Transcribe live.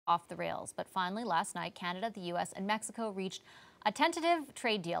off the rails. But finally, last night, Canada, the U.S., and Mexico reached a tentative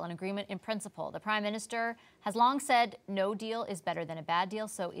trade deal, an agreement in principle. The Prime Minister has long said no deal is better than a bad deal.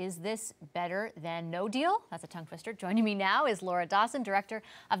 So is this better than no deal? That's a tongue twister. Joining me now is Laura Dawson, Director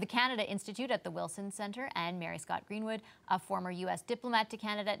of the Canada Institute at the Wilson Centre, and Mary Scott Greenwood, a former U.S. diplomat to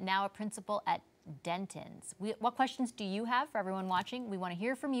Canada, now a principal at Denton's. What questions do you have for everyone watching? We want to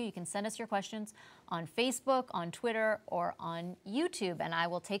hear from you. You can send us your questions on Facebook, on Twitter, or on YouTube, and I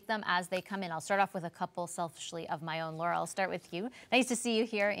will take them as they come in. I'll start off with a couple selfishly of my own. Laura, I'll start with you. Nice to see you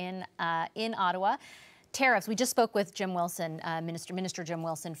here in Ottawa. Tariffs. We just spoke with Jim Wilson, Minister Jim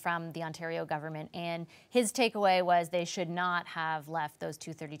Wilson from the Ontario government, and his takeaway was they should not have left those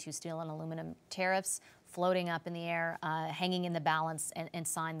 232 steel and aluminum tariffs floating up in the air, hanging in the balance, and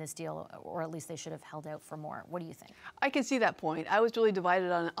sign this deal, or at least they should have held out for more. What do you think? I can see that point. I was really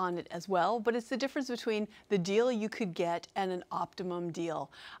divided on it as well, but it's the difference between the deal you could get and an optimum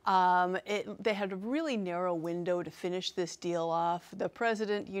deal. They had a really narrow window to finish this deal off. The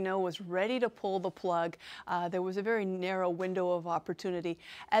president, was ready to pull the plug. There was a very narrow window of opportunity.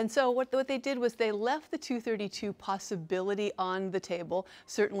 And so what they did was they left the 232 possibility on the table,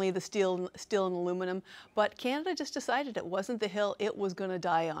 certainly the steel and aluminum. But Canada just decided it wasn't the hill it was going to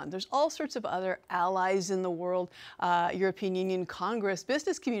die on. There's all sorts of other allies in the world, European Union, Congress,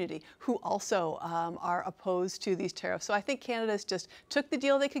 business community, who also are opposed to these tariffs. So I think Canada's just took the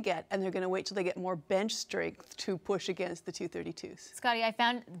deal they could get, and they're going to wait till they get more bench strength to push against the 232s. Scotty, I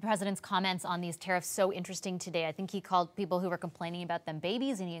found the president's comments on these tariffs so interesting today. I think he called people who were complaining about them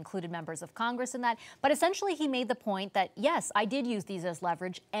babies, and he included members of Congress in that. But essentially, he made the point that, yes, I did use these as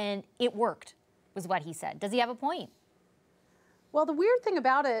leverage, and it worked, was what he said. Does he have a point? Well, the weird thing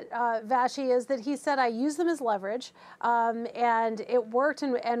about it, Vashi, is that he said, I use them as leverage, and it worked,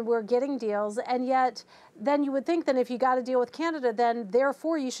 and we're getting deals, and yet then you would think that if you got a deal with Canada, then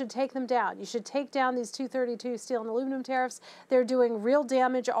therefore you should take them down. You should take down these 232 steel and aluminum tariffs. They're doing real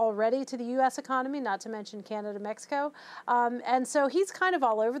damage already to the U.S. economy, not to mention Canada, Mexico. And so he's kind of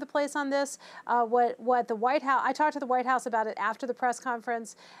all over the place on this. What the White House, I talked to the White House about it after the press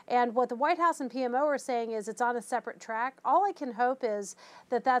conference, and what the White House and PMO are saying is it's on a separate track. All I can hope is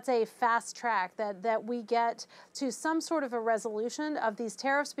that that's a fast track, that we get to some sort of a resolution of these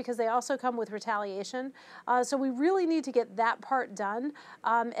tariffs, because they also come with retaliation. So we really need to get that part done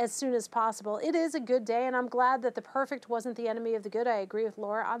as soon as possible. It is a good day, and I'm glad that the perfect wasn't the enemy of the good. I agree with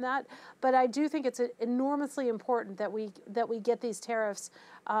Laura on that. But I do think it's enormously important that we get these tariffs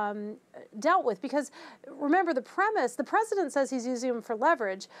dealt with, because remember the premise, the president says he's using them for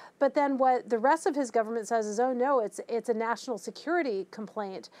leverage, but then what the rest of his government says is, oh no, it's a national security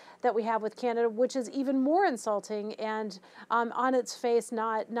complaint that we have with Canada, which is even more insulting and on its face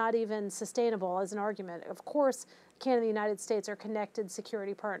not even sustainable as an argument. Of course, Canada and the United States are connected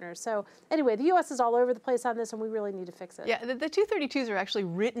security partners. So anyway, the U.S. is all over the place on this, and we really need to fix it. Yeah, the 232s are actually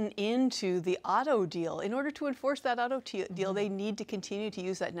written into the auto deal. In order to enforce that auto deal, they need to continue to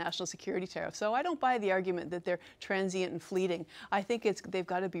use that national security tariff. So I don't buy the argument that they're transient and fleeting. I think they've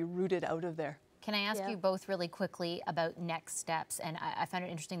got to be rooted out of there. Can I ask you both really quickly about next steps? And I found it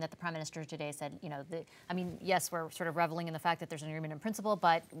interesting that the Prime Minister today said, yes, we're sort of reveling in the fact that there's an agreement in principle,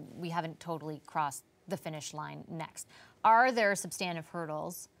 but we haven't totally crossed the finish line next. Are there substantive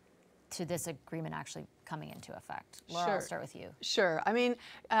hurdles to this agreement actually coming into effect? Laura, Sure. I'll start with you. Sure.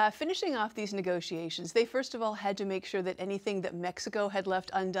 Finishing off these negotiations, they first of all had to make sure that anything that Mexico had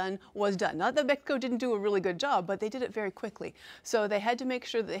left undone was done. Not that Mexico didn't do a really good job, but they did it very quickly. So they had to make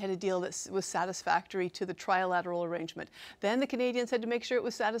sure that they had a deal that was satisfactory to the trilateral arrangement. Then the Canadians had to make sure it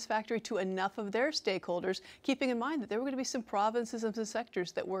was satisfactory to enough of their stakeholders, keeping in mind that there were going to be some provinces and some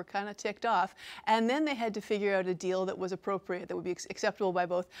sectors that were kind of ticked off. And then they had to figure out a deal that was appropriate, that would be acceptable by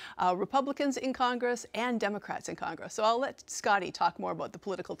both Republicans in Congress and Democrats in Congress. So I'll let Scotty talk more about the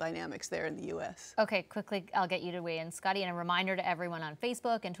political dynamics there in the U.S. Okay, quickly, I'll get you to weigh in, Scotty. And a reminder to everyone on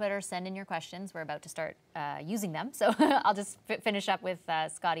Facebook and Twitter, send in your questions. We're about to start using them. So I'll just finish up with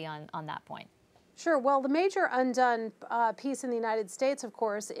Scotty on that point. Sure. Well, the major undone piece in the United States, of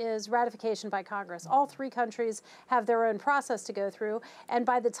course, is ratification by Congress. All three countries have their own process to go through. And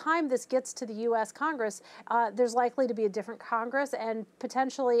by the time this gets to the U.S. Congress, there's likely to be a different Congress and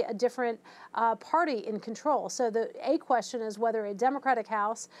potentially a different party in control. So a question is whether a Democratic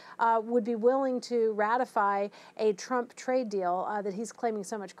House would be willing to ratify a Trump trade deal that he's claiming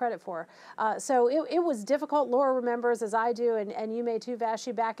so much credit for. So it was difficult. Laura remembers, as I do, and you may too,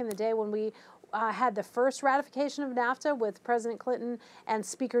 Vashi, back in the day when we had the first ratification of NAFTA with President Clinton and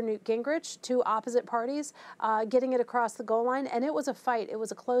Speaker Newt Gingrich, two opposite parties, getting it across the goal line. And it was a fight. It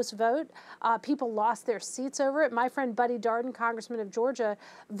was a close vote. People lost their seats over it. My friend Buddy Darden, Congressman of Georgia,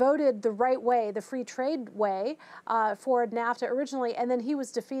 voted the right way, the free trade way, for NAFTA originally, and then he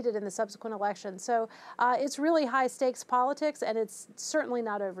was defeated in the subsequent election. So it's really high stakes politics, and it's certainly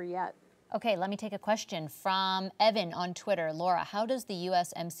not over yet. Okay, let me take a question from Evan on Twitter. Laura, how does the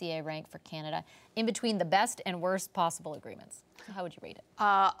USMCA rank for Canada in between the best and worst possible agreements? How would you rate it?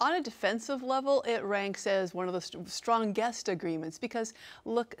 On a defensive level, it ranks as one of the strongest agreements because,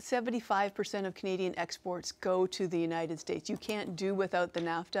 look, 75% of Canadian exports go to the United States. You can't do without the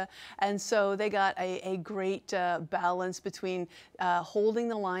NAFTA. And so they got a great balance between holding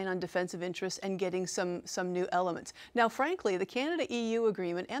the line on defensive interests and getting some new elements. Now, frankly, the Canada-EU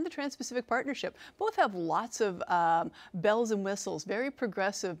agreement and the Trans-Pacific Partnership both have lots of bells and whistles, very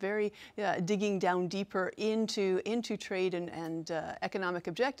progressive, very digging down deeper into trade and economic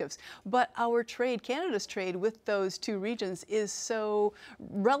objectives. But our trade, Canada's trade with those two regions is so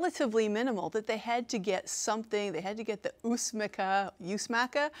relatively minimal that they had to get something, they had to get the USMCA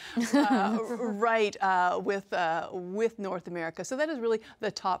right with North America. So that is really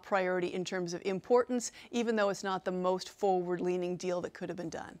the top priority in terms of importance, even though it's not the most forward-leaning deal that could have been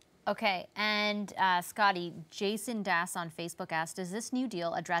done. Okay, and Scotty, Jason Dass on Facebook asked, does this new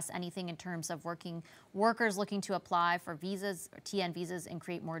deal address anything in terms of workers looking to apply for visas or TN visas and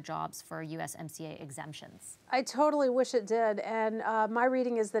create more jobs for USMCA exemptions? I totally wish it did, and my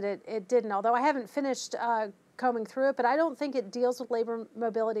reading is that it didn't, although I haven't finished combing through it, but I don't think it deals with labor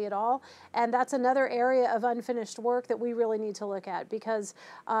mobility at all. And that's another area of unfinished work that we really need to look at, because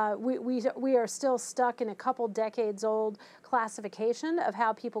we are still stuck in a couple decades old classification of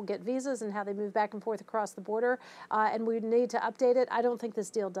how people get visas and how they move back and forth across the border, and we need to update it. I don't think this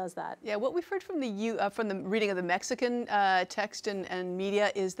deal does that. Yeah, what we've heard from the reading of the Mexican text and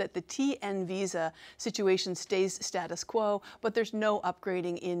media is that the TN visa situation stays status quo, but there's no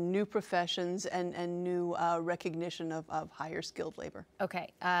upgrading in new professions and new recognition of higher skilled labor.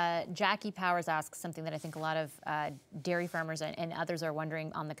 Okay, Jackie Powers asks something that I think a lot of dairy farmers and others are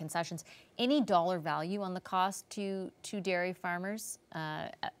wondering on the concessions. Any dollar value on the cost to dairy farmers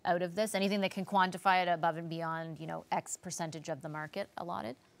out of this? Anything that can quantify it above and beyond, you know, X percentage of the market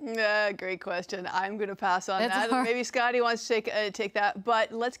allotted? Great question. I'm going to pass on that. Maybe Scotty wants to take that.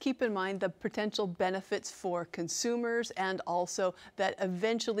 But let's keep in mind the potential benefits for consumers, and also that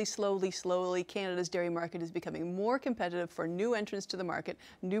eventually, slowly, Canada's dairy market is becoming more competitive for new entrants to the market,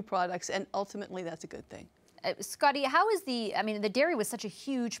 new products, and ultimately that's a good thing. Scotty, how is the dairy was such a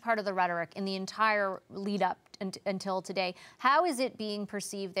huge part of the rhetoric in the entire lead up until today. How is it being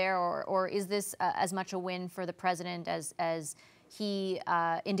perceived there, or is this as much a win for the president as he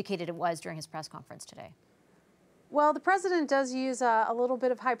indicated it was during his press conference today? Well, the president does use a little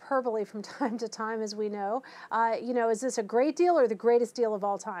bit of hyperbole from time to time, as we know. You know, is this a great deal or the greatest deal of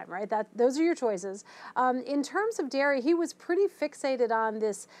all time, right? Those are your choices. In terms of dairy, he was pretty fixated on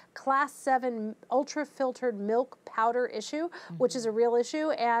this Class 7 ultra-filtered milk powder issue, which is a real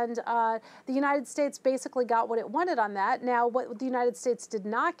issue, and the United States basically got what it wanted on that. Now, what the United States did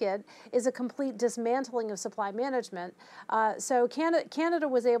not get is a complete dismantling of supply management. So Canada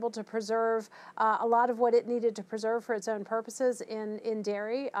was able to preserve a lot of what it needed to preserve for its own purposes in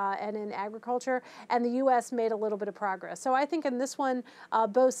dairy and in agriculture, and the U.S. made a little bit of progress. So I think in this one,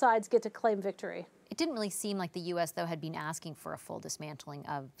 both sides get to claim victory. It didn't really seem like the U.S., though, had been asking for a full dismantling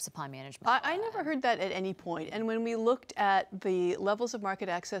of supply management. I never heard that at any point. And when we looked at the levels of market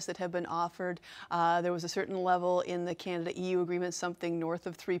access that have been offered, there was a certain level in the Canada-EU agreement, something north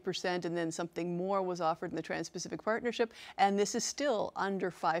of 3%, and then something more was offered in the Trans-Pacific Partnership, and this is still under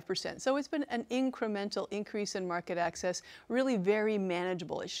 5%. So it's been an incremental increase in market access, really very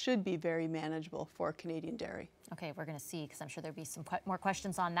manageable. It should be very manageable for Canadian dairy. Okay, we're going to see, because I'm sure there'll be some more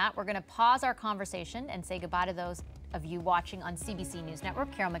questions on that. We're going to pause our conversation and say goodbye to those of you watching on CBC News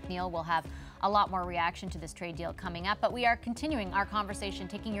Network. Carol McNeil will have a lot more reaction to this trade deal coming up, but we are continuing our conversation,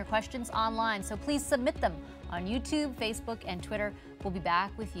 taking your questions online, so please submit them on YouTube, Facebook, and Twitter. We'll be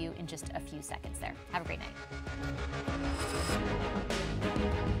back with you in just a few seconds there. Have a great night.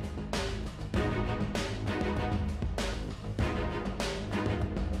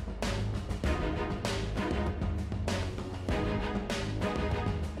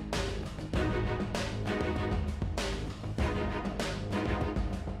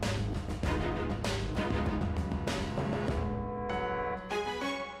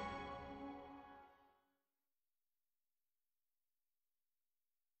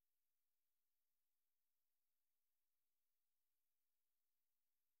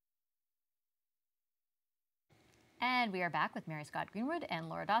 And we are back with Mary Scott Greenwood and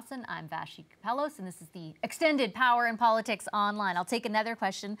Laura Dawson. I'm Vashi Kapelos, and this is the Extended Power in Politics Online. I'll take another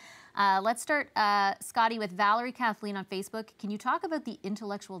question. Let's start, Scotty, with Valerie Kathleen on Facebook. Can you talk about the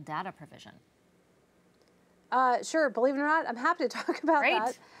intellectual data provision? Sure. Believe it or not, I'm happy to talk about Great.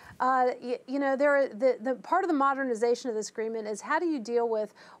 that. You know, the part of the modernization of this agreement is how do you deal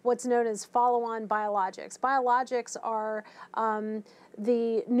with what's known as follow-on biologics. Biologics are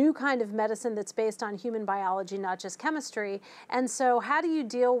the new kind of medicine that's based on human biology, not just chemistry. And so how do you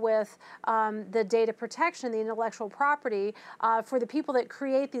deal with the data protection, the intellectual property for the people that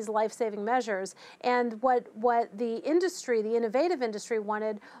create these life-saving measures? And what the industry, the innovative industry,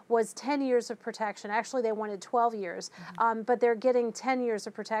 wanted was 10 years of protection. Actually, they wanted 12 years, but they're getting 10 years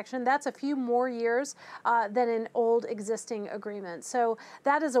of protection. That's a few more years than an old existing agreement. So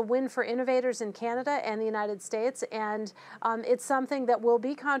that is a win for innovators in Canada and the United States, and it's something that will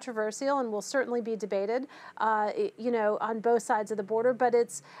be controversial and will certainly be debated, you know, on both sides of the border. But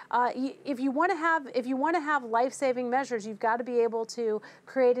it's if you want to have life-saving measures, you've got to be able to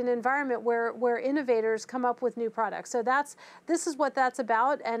create an environment where innovators come up with new products. So this is what that's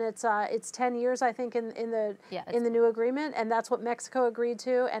about, and it's 10 years, I think, in the new agreement, and that's what Mexico agreed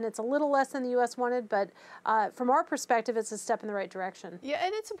to, and it's a little less than the U.S. wanted, but from our perspective, it's a step in the right direction. Yeah,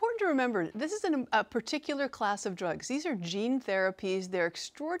 and it's important to remember this is a particular class of drugs. These are gene therapies. They're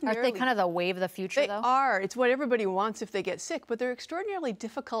extraordinarily... Aren't they kind of the wave of the future, though? They are. It's what everybody wants if they get sick, but they're extraordinarily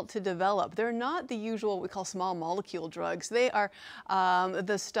difficult to develop. They're not the usual, what we call small molecule drugs. They are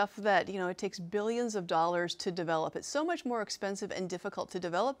the stuff that, you know, it takes billions of dollars to develop. It's so much more expensive and difficult to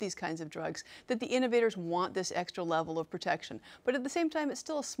develop these kinds of drugs that the innovators want this extra level of protection. But at the same time, it's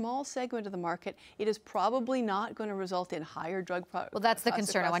still a small segment of the market. It is probably not going to result in higher drug costs. Well, that's the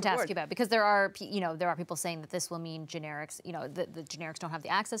concern I want to ask you about, because there are people saying that this will mean generics, you know, the generics don't have the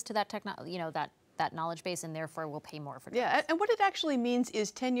access to that that knowledge base, and therefore will pay more for drugs. Yeah, and what it actually means is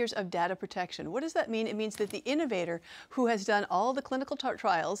 10 years of data protection. What does that mean? It means that the innovator who has done all the clinical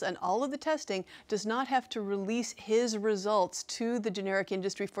trials and all of the testing does not have to release his results to the generic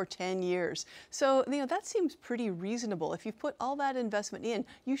industry for 10 years. So, you know, that seems pretty reasonable. If you've put all that investment in,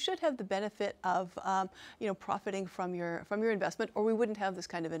 you should have the benefit of, you know, profiting from your investment, or we wouldn't have this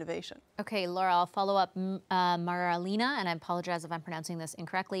kind of innovation. Okay, Laura, I'll follow up. Maralina, and I apologize if I'm pronouncing this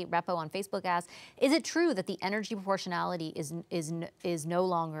incorrectly, Repo on Facebook asks, is it true that the energy proportionality is no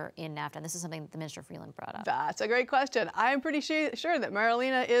longer in NAFTA? And this is something that the Minister Freeland brought up. That's a great question. I'm pretty sure that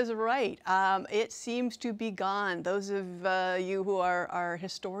Maralina is right. It seems to be gone. Those of you who are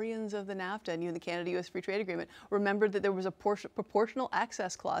historians of the NAFTA and the Canada-U.S. Free Trade Agreement remember that there was a proportional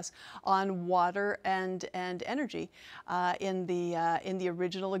access clause on water and energy in the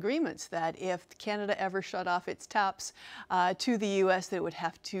original agreements, that if Canada ever shut off its taps to the U.S., that it would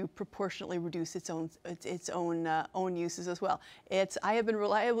have to proportionately reduce its own uses as well. I have been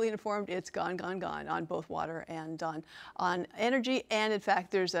reliably informed it's gone on both water and on energy. And in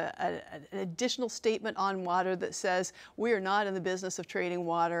fact, there's an additional statement on water that says we are not in the business of trading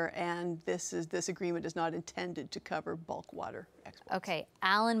water, and this agreement is not intended to cover bulk water exports. Okay,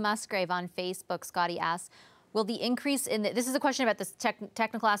 Alan Musgrave on Facebook, Scotty asks, will the increase in this is a question about the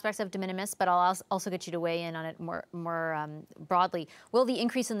technical aspects of de minimis, but I'll also get you to weigh in on it more broadly. Will the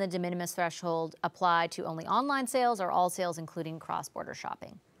increase in the de minimis threshold apply to only online sales or all sales, including cross-border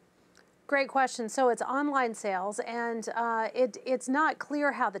shopping? Great question. So it's online sales, and it's not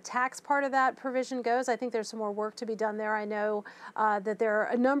clear how the tax part of that provision goes. I think there's some more work to be done there. I know that there are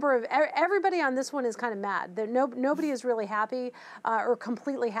a number of, everybody on this one is kind of mad. Nobody is really happy, or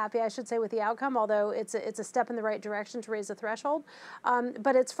completely happy, I should say, with the outcome, although it's a step in the right direction to raise the threshold.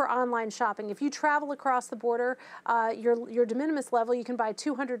 But it's for online shopping. If you travel across the border, your de minimis level, you can buy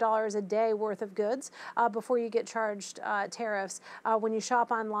 $200 a day worth of goods before you get charged tariffs. When you shop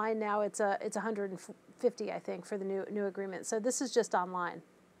online now, it's $150, I think, for the new agreement. So this is just online.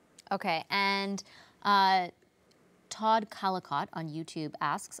 Okay, and Todd Callicott on YouTube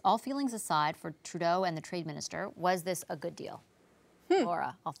asks, all feelings aside for Trudeau and the trade minister, was this a good deal?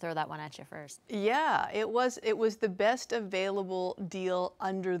 Laura, I'll throw that one at you first. Yeah, it was the best available deal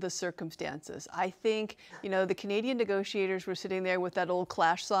under the circumstances. I think, you know, the Canadian negotiators were sitting there with that old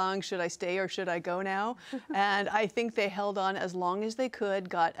Clash song, should I stay or should I go now? And I think they held on as long as they could,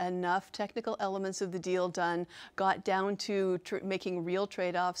 got enough technical elements of the deal done, got down to making real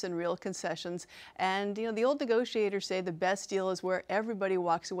trade-offs and real concessions. And, you know, the old negotiators say the best deal is where everybody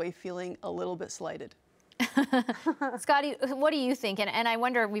walks away feeling a little bit slighted. Scotty, what do you think? And I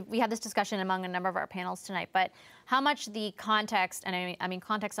wonder, we had this discussion among a number of our panels tonight, but how much the context, and I mean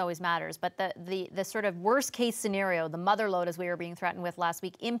context always matters, but the sort of worst case scenario, the mother lode as we were being threatened with last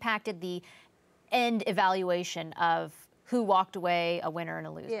week, impacted the end evaluation of who walked away a winner and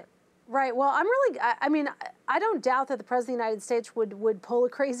a loser. Yeah. Right. Well, I mean, I don't doubt that the President of the United States would pull a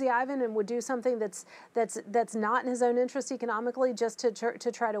crazy Ivan and would do something that's not in his own interest economically just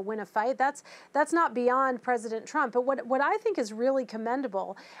to try to win a fight. That's not beyond President Trump. But what I think is really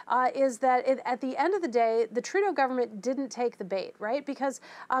commendable is that at the end of the day, the Trudeau government didn't take the bait, right? Because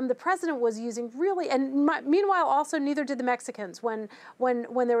the president was using really, and meanwhile, also neither did the Mexicans when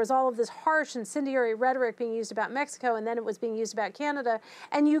there was all of this harsh incendiary rhetoric being used about Mexico, and then it was being used about Canada,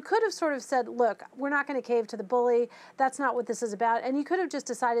 and you could have sort of said, look, we're not going to cave to the bully. That's not what this is about. And you could have just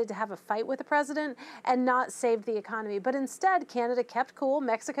decided to have a fight with the president and not saved the economy. But instead, Canada kept cool.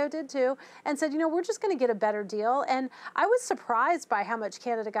 Mexico did too, and said, you know, we're just going to get a better deal. And I was surprised by how much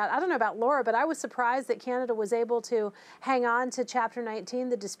Canada got. I don't know about Laura, but I was surprised that Canada was able to hang on to Chapter 19,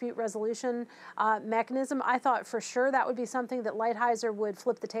 the dispute resolution mechanism. I thought for sure that would be something that Lighthizer would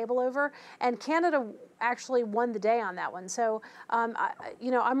flip the table over. And Canada actually won the day on that one. So,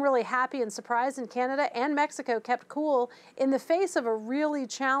 I'm really happy and surprised, and Canada and Mexico kept cool in the face of a really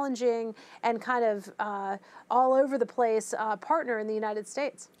challenging and kind of all over the place partner in the United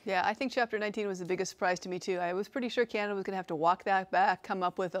States. Yeah, I think Chapter 19 was the biggest surprise to me too. I was pretty sure Canada was going to have to walk that back, come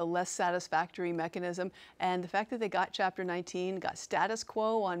up with a less satisfactory mechanism, and the fact that they got Chapter 19, got status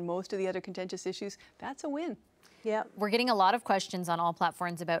quo on most of the other contentious issues, that's a win. Yeah, we're getting a lot of questions on all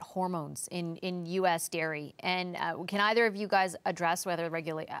platforms about hormones in U.S. dairy. And can either of you guys address whether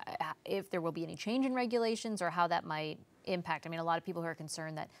if there will be any change in regulations or how that might impact? I mean, a lot of people who are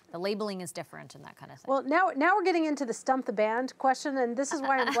concerned that the labeling is different and that kind of thing. Well, now we're getting into the stump the band question, and this is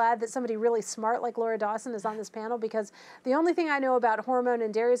why I'm glad that somebody really smart like Laura Dawson is on this panel, because the only thing I know about hormone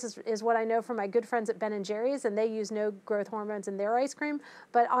in dairies is what I know from my good friends at Ben & Jerry's, and they use no growth hormones in their ice cream.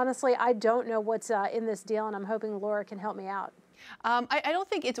 But honestly, I don't know what's in this deal, and I'm hoping Laura can help me out. I don't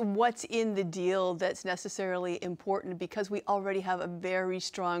think it's what's in the deal that's necessarily important, because we already have a very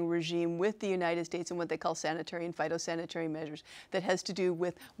strong regime with the United States and what they call sanitary and phytosanitary measures that has to do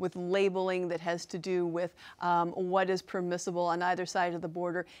with labeling, that has to do with what is permissible on either side of the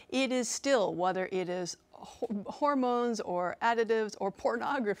border. It is still, whether it is hormones or additives or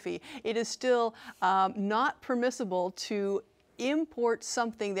pornography, it is still not permissible to import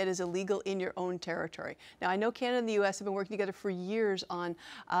something that is illegal in your own territory. Now, I know Canada and the U.S. have been working together for years on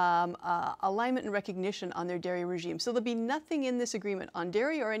alignment and recognition on their dairy regime. So there'll be nothing in this agreement on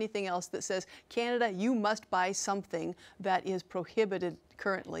dairy or anything else that says, Canada, you must buy something that is prohibited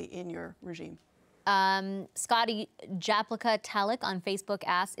currently in your regime. Scotty Japlica Talik on Facebook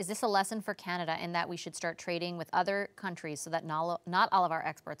asks, is this a lesson for Canada in that we should start trading with other countries so that not all of our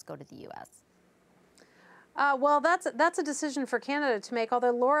exports go to the U.S.? Well, that's a decision for Canada to make,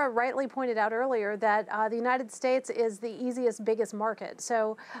 although Laura rightly pointed out earlier that the United States is the easiest, biggest market.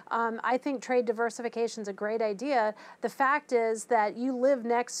 So I think trade diversification is a great idea. The fact is that you live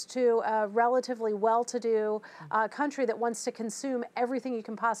next to a relatively well-to-do country that wants to consume everything you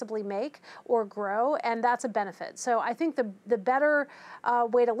can possibly make or grow, and that's a benefit. So I think the better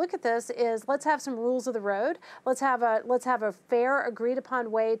way to look at this is let's have some rules of the road. Let's have a fair,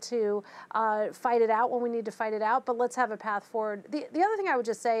 agreed-upon way to fight it out when we need to fight it out, but let's have a path forward. The other thing I would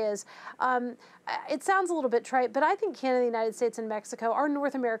just say is, it sounds a little bit trite, but I think Canada, the United States, and Mexico, our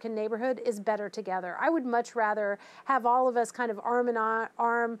North American neighborhood, is better together. I would much rather have all of us kind of arm in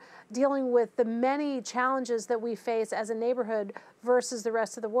arm dealing with the many challenges that we face as a neighborhood versus the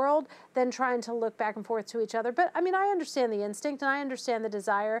rest of the world than trying to look back and forth to each other. But I mean, I understand the instinct and I understand the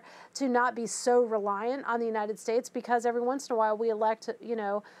desire to not be so reliant on the United States, because every once in a while we elect,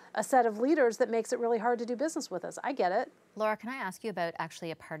 a set of leaders that makes it really hard to do business with us. I get it. Laura, can I ask you about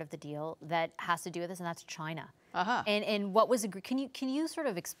actually a part of the deal that has to do with this, and that's China. Uh-huh. And what was agreed? Can you sort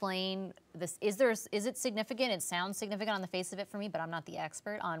of explain this? Is it significant? It sounds significant on the face of it for me, but I'm not the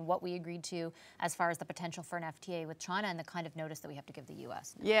expert on what we agreed to as far as the potential for an FTA with China and the kind of notice that we have to give the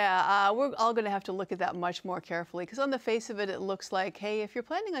U.S. Yeah, we're all going to have to look at that much more carefully, because on the face of it, it looks like, hey, if you're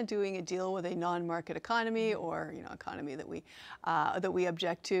planning on doing a deal with a non-market economy or economy that we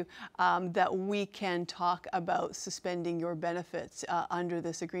object to, that we can talk about suspending your benefits under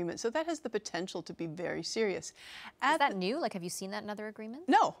this agreement. So that has the potential to be very serious. Is that new? Like, have you seen that in other agreements?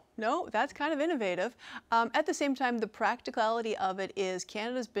 No, that's kind of innovative. At the same time, the practicality of it is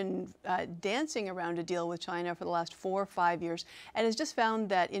Canada's been dancing around a deal with China for the last 4 or 5 years, and has just found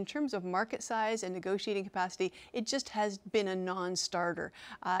that in terms of market size and negotiating capacity, it just has been a non-starter.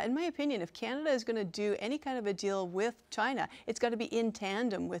 In my opinion, if Canada is going to do any kind of a deal with China, it's got to be in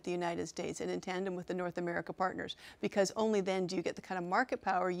tandem with the United States and in tandem with the North America partners, because only then do you get the kind of market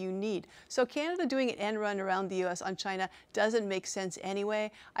power you need. So Canada doing an end run around the U.S. on China doesn't make sense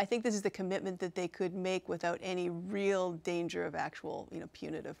anyway. I think this is the commitment that they could make without any real danger of actual,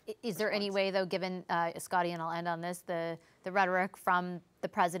 punitive. Is there any way, though, given, Scotty, and I'll end on this, the rhetoric from the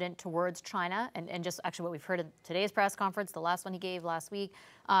president towards China, and just actually what we've heard at today's press conference, the last one he gave last week,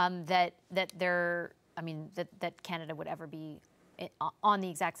 that Canada would ever be on the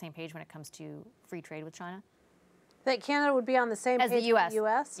exact same page when it comes to free trade with China? That Canada would be on the same page as the U.S. as the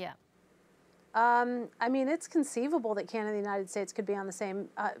U.S.? Yeah. I mean, it's conceivable that Canada and the United States could be on the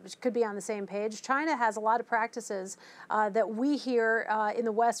same page. China has a lot of practices that we here in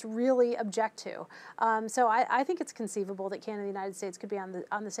the West really object to. So I think it's conceivable that Canada and the United States could be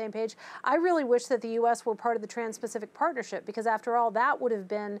on the same page. I really wish that the U.S. were part of the Trans-Pacific Partnership, because after all, that would have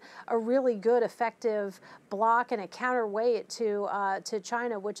been a really good, effective block and a counterweight to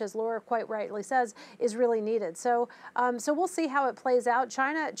China, which, as Laura quite rightly says, is really needed. So so we'll see how it plays out.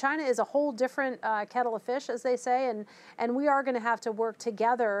 China is a whole different kettle of fish, as they say, and we are going to have to work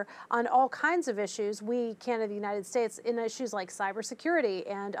together on all kinds of issues, we, Canada, the United States, in issues like cybersecurity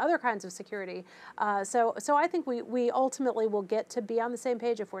and other kinds of security. So I think we ultimately will get to be on the same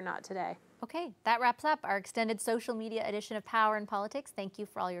page if we're not today. Okay, that wraps up our extended social media edition of Power and Politics. Thank you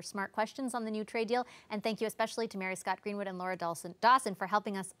for all your smart questions on the new trade deal, and thank you especially to Mary Scott Greenwood and Laura Dawson for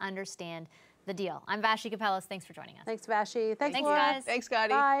helping us understand the deal. I'm Vashi Capellas. Thanks for joining us. Thanks, Vashi. Thanks, Laura. Laura. Guys. Thanks,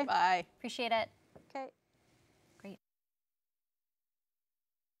 Scotty. Bye. Bye. Appreciate it. Okay.